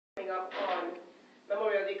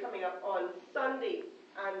Day coming up on Sunday.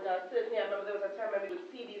 And certainly I remember there was a time when we would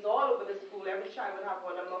see these all over the school. Every child would have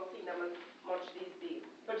one. I'm not seeing them as much these days.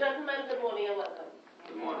 But gentlemen, good morning and welcome.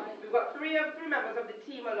 Good morning. We've got three members of the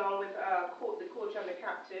team along with the coach and the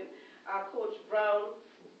captain. Coach Brown,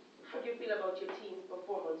 how do you feel about your team's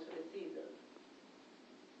performance for the season?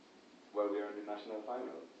 Well, we are in the national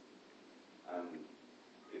final. And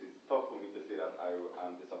it is tough for me to say that I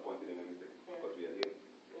am disappointed in anything, because we are here.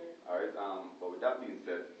 Yeah. All right. But with that being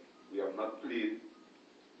said, we have not played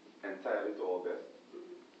entirely to our best.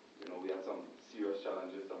 You know, we had some serious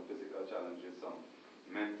challenges, some physical challenges, some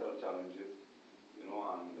mental challenges, you know,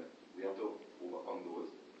 and we have to overcome those.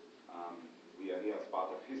 We are here as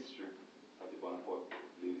part of history, as the Bonaparte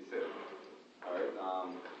lady said. All right.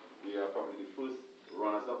 We are probably the first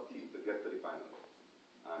runners-up team to get to the final,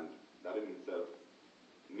 and that in itself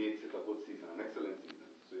makes it a good season, an excellent season.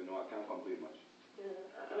 So, you know, I can't complain much.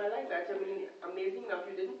 Yeah, and I like that. I mean, amazing enough,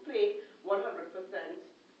 you didn't play 100%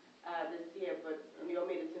 this year, but you all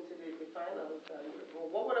made it into the finals.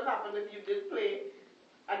 Well, what would have happened if you did play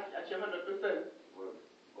at your 100%? Well,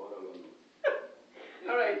 God alone knows.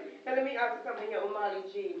 All right, now let me ask you something here. O'Malley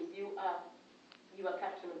James, you are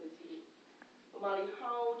captain of the team. O'Malley,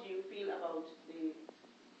 how do you feel about the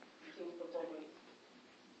team's performance?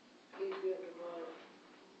 I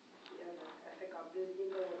think our business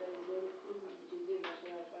organization, which is the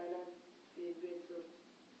national final, we great so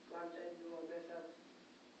one time do our best at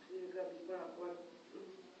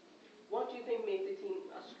What do you think makes the team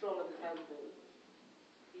as strong as it has been?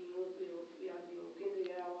 We have been working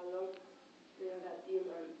together all along, playing that team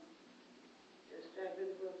and just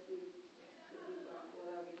striving for us to be back for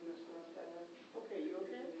our national final. Okay, you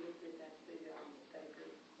okay? We look at that title.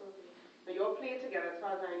 Okay. Now you all play together, as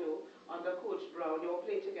far as I know, under Coach Brown. You all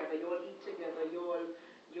play together, you all eat together, you all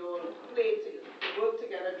play work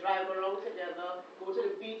together, drive around together, go to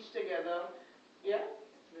the beach together. Yeah?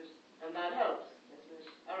 Yes. And that helps. Yes.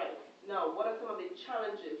 All right. Now, what are some of the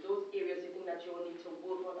challenges, those areas you think that you all need to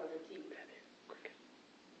work on as a team?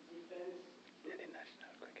 Defense. They're the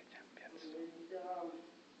national cricket champions.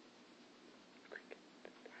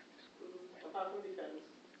 Apart from defense.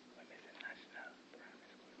 Women's national primary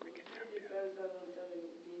school cricket champions. Defense and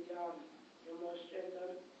the more strength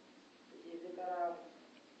on the physical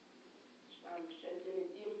strength in the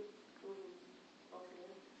team. Okay.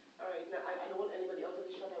 All right. Now, I don't want anybody else to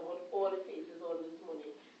be shot. I want all the faces on this morning.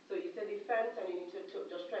 So you said defense, and you need to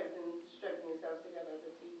just strengthen yourselves together as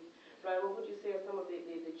a team. Right, what would you say are some of the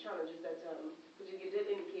challenges that, because you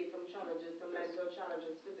did indicate some challenges, some mental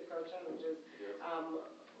challenges, physical challenges. Yes.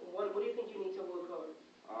 What do you think you need to work on?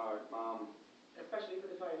 All right. Especially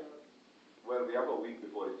for the finals. Well, we have a week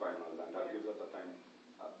before the finals, and that gives us a time,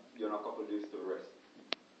 a couple of days to rest.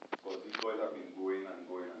 Because these boys have been going and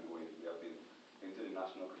going and going. We have been into the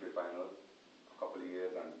national cricket finals a couple of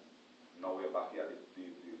years, and now we're back here at the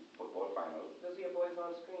football finals. Those are your boys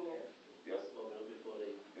on screen here. Yes.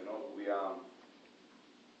 You know, we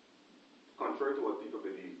contrary to what people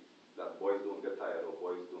believe, that boys don't get tired or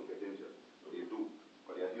boys don't get injured. They do,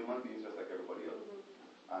 but they are human beings just like everybody else.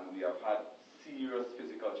 And we have had serious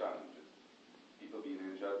physical challenges. People being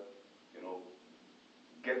injured, you know,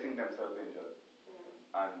 getting themselves injured,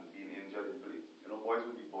 and being injured in play. You know, boys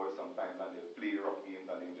will be boys sometimes, and they'll play rough games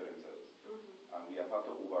and injure themselves. And we have had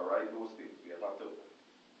to override those things. We have had to,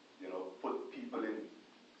 you know, put people in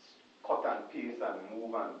cut and pace and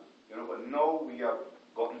move, and you know, but now we have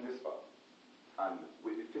gotten this far. And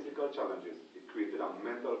with the physical challenges, it created a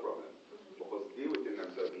mental problem, because they within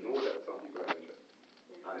themselves know that some people are injured.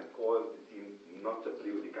 And it caused the team not to play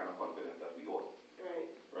with the kind of confidence that we ought.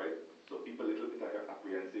 Right? So people a little bit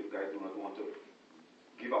apprehensive, guys do not want to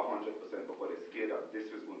give 100% because they're scared that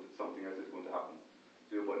something else is going to happen.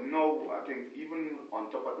 So, but now, I think even on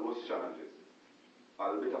top of those challenges, a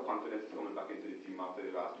little bit of confidence is coming back into the team after the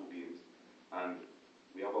last two games. And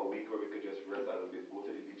we have a week where we could just rest a little bit, go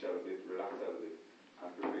to the beach a little bit, relax a little bit, and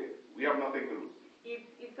prepare. We have nothing to lose.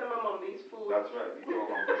 Eat some of Mummy's food. That's right, eat some of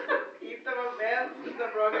Mummy's food. Eat some of them, eat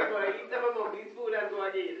some of Mummy's food and go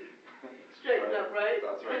again. Straighten up, right?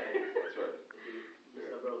 That's right, that's right.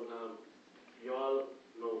 Mr. Brown, you all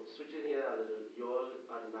know, switching here a little, you all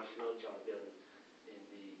are the national champion in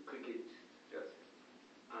the cricket. Yes.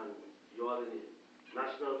 And you all in the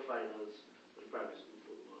national finals with primary school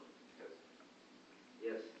football. Yes.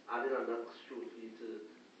 Yes, adding on that trophy to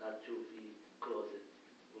that trophy closet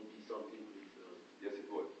would be something great for us. Yes, it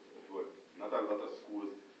would. It would. Not a lot of schools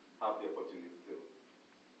have the opportunity to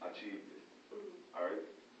achieve this. Alright?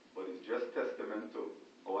 But it's just testament to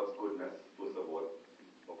God's goodness, first of all,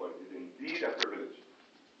 because it is indeed a privilege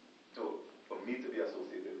for me to be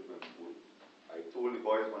associated with my school. I told the the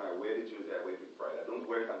boys, when I wear the jersey, I wear it with pride. I don't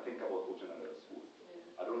wear it and think about coaching another school. Yeah.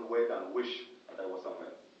 I don't wear it and wish that I was somewhere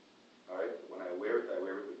else. Alright? When I wear it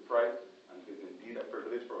with pride, and it is indeed a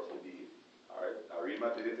privilege for us to be here. Alright?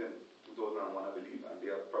 Arima did it in 2001, I believe, and they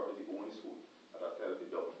are probably the only school that has held the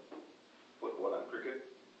double. Football and cricket,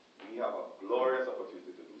 we have a glorious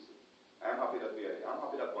opportunity to do so. I'm happy that we are here. I'm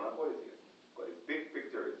happy that Bonaparte is here. But the big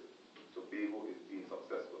picture is Tobago is being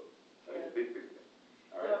successful. That is the big picture.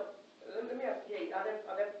 Alright? So, let me ask you, are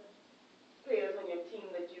there players on your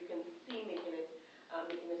team that you can see making it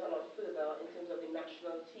a lot further in terms of the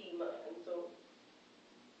national team and so?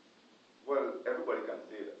 Well, everybody can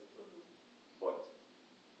say that. But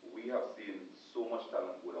we have seen so much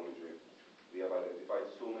talent go down the drain. We have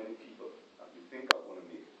identified so many people that we think are going to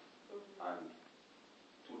make it. And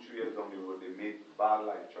 2-3 years down the road, they make bad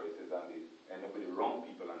life choices and they end up with the wrong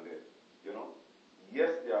people and they, you know.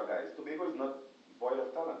 Yes, there are guys. Tobago is not void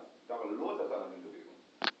of talent. There are loads of talent in Tobago.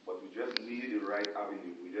 But we just need the right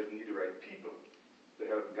avenue. We just need the right people to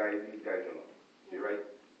help guide these guys along.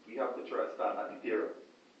 We have to try to start at the parents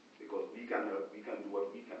because we can help, we can do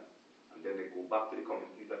what we can. And then they go back to the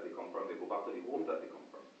communities that they come from, they go back to the homes that they come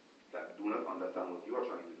from, that do not understand what you are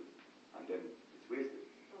trying to do. And then it's wasted.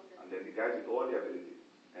 Okay. And then the guys with all the ability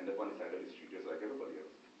end up on the side of the street just like everybody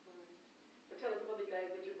else. So tell us about the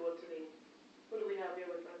guys that you brought today. Who do we have here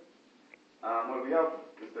with us? Well, we have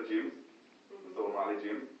Mr. James, Mr. O'Malley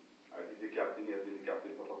James. He's the captain. He has been the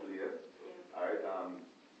captain for a couple of years. Yeah. Alright,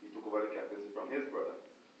 he took over the captaincy from his brother,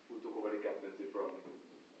 who took over the captaincy from,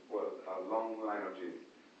 well, a long line of James.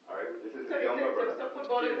 Alright, this is his younger brother. So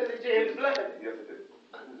football is in the James blood? Yes, it is.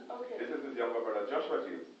 Okay. This is his younger brother, Joshua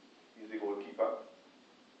James. He's the goalkeeper.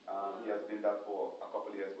 He has been that for a couple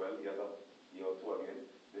of years well. He has a year or two again.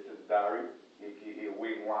 This is Dari, a.k.a.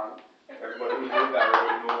 Wing Wang. Everybody who knows Dari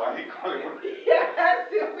will know why he called him. Yes,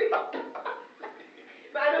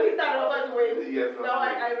 but I know he started off as Wing. Yes, now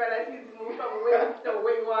I realize he's moved from Wing to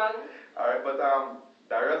Wing Wang. Alright, but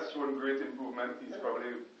Dari has shown great improvement. He's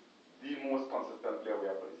probably the most consistent player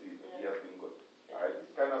we have for the season. He has been good. Alright,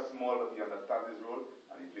 he's kind of small, but he understands his role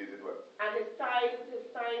and he plays it well. And his size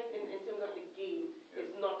in terms of the game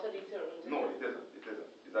is not a deterrent. No, it isn't. It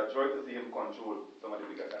isn't. It's a joy to see him control some of the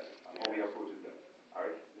bigger guys and how he approaches them.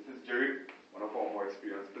 Alright, this is Jerry, one of our more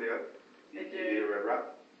experienced players. He's a Red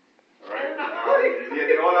Rat. Alright, yeah,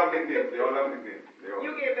 they all have nicknames.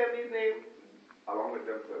 You gave them these names? Along with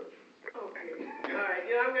themselves. Okay. Alright,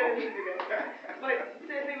 I'm going to leave you guys. But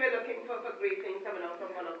certainly we're looking for great things coming out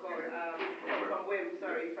from Bonaccord, from Whim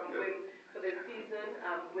for this season.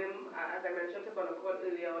 Whim, as I mentioned to Bonaccord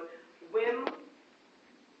earlier, Whim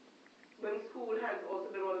School has also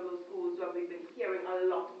been one of those schools where we've been hearing a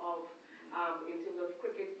lot of in terms of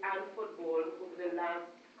cricket and football over the last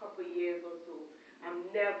couple of years or so.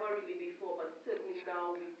 Never really before, but certainly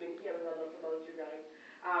now we've been hearing a lot about you guys.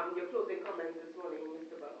 Your closing comments this morning,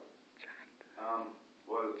 Mr. Brown.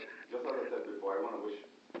 Well, just as I said before, I want to wish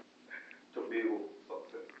Tobago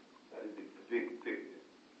success. That is the big thing.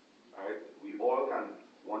 Alright? We all can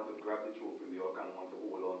want to grab the trophy, we all can want to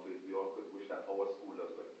hold on to it, we all could wish that our school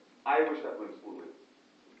does well. I wish that Whim School wins.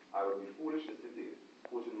 I would be foolish to sit here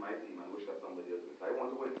coaching my team and wish that somebody else wins. I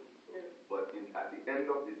want to win. Yeah. But at the end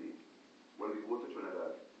of the day, when we go to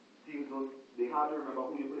Trinidad, teams they hardly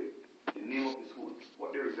remember who you play. The name of the school,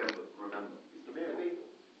 what they remember is Tobago.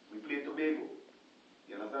 We play Tobago.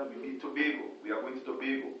 You understand? We beat Tobago. We are going to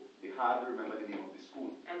Tobago. They hardly remember the name of the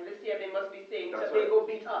school. And this year they must be saying That's Tobago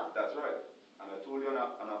right. beat us. That's right. And I told you on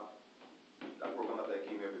a program that I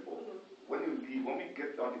came here before. When we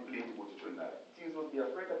get on the plane to go to Trinidad, teams will be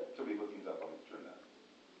afraid that Tobago teams are coming to Trinidad.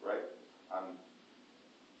 Right? And,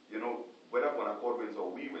 you know, whether Bonaccord wins or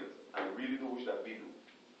we win, I really do wish that we do.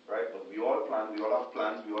 Right? But we all plan, we all have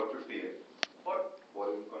plans, we all prepare. But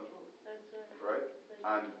what is in control? That's right.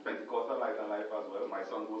 And Pentecostal Light and Life as well. My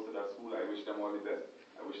son goes to that school. I wish them all the best.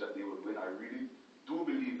 I wish that they would win. I really do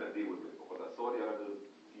believe that they would win because I saw the other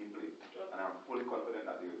team play. And I'm fully confident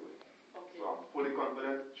that they will win. Okay. So I'm fully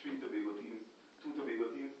confident 3 Tobago teams, 2 Tobago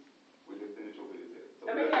teams will lift in the trophy this year. So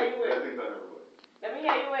let me hear you win. Blessings on everybody. Let me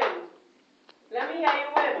hear you win. Let me hear you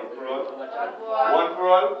win. One for all.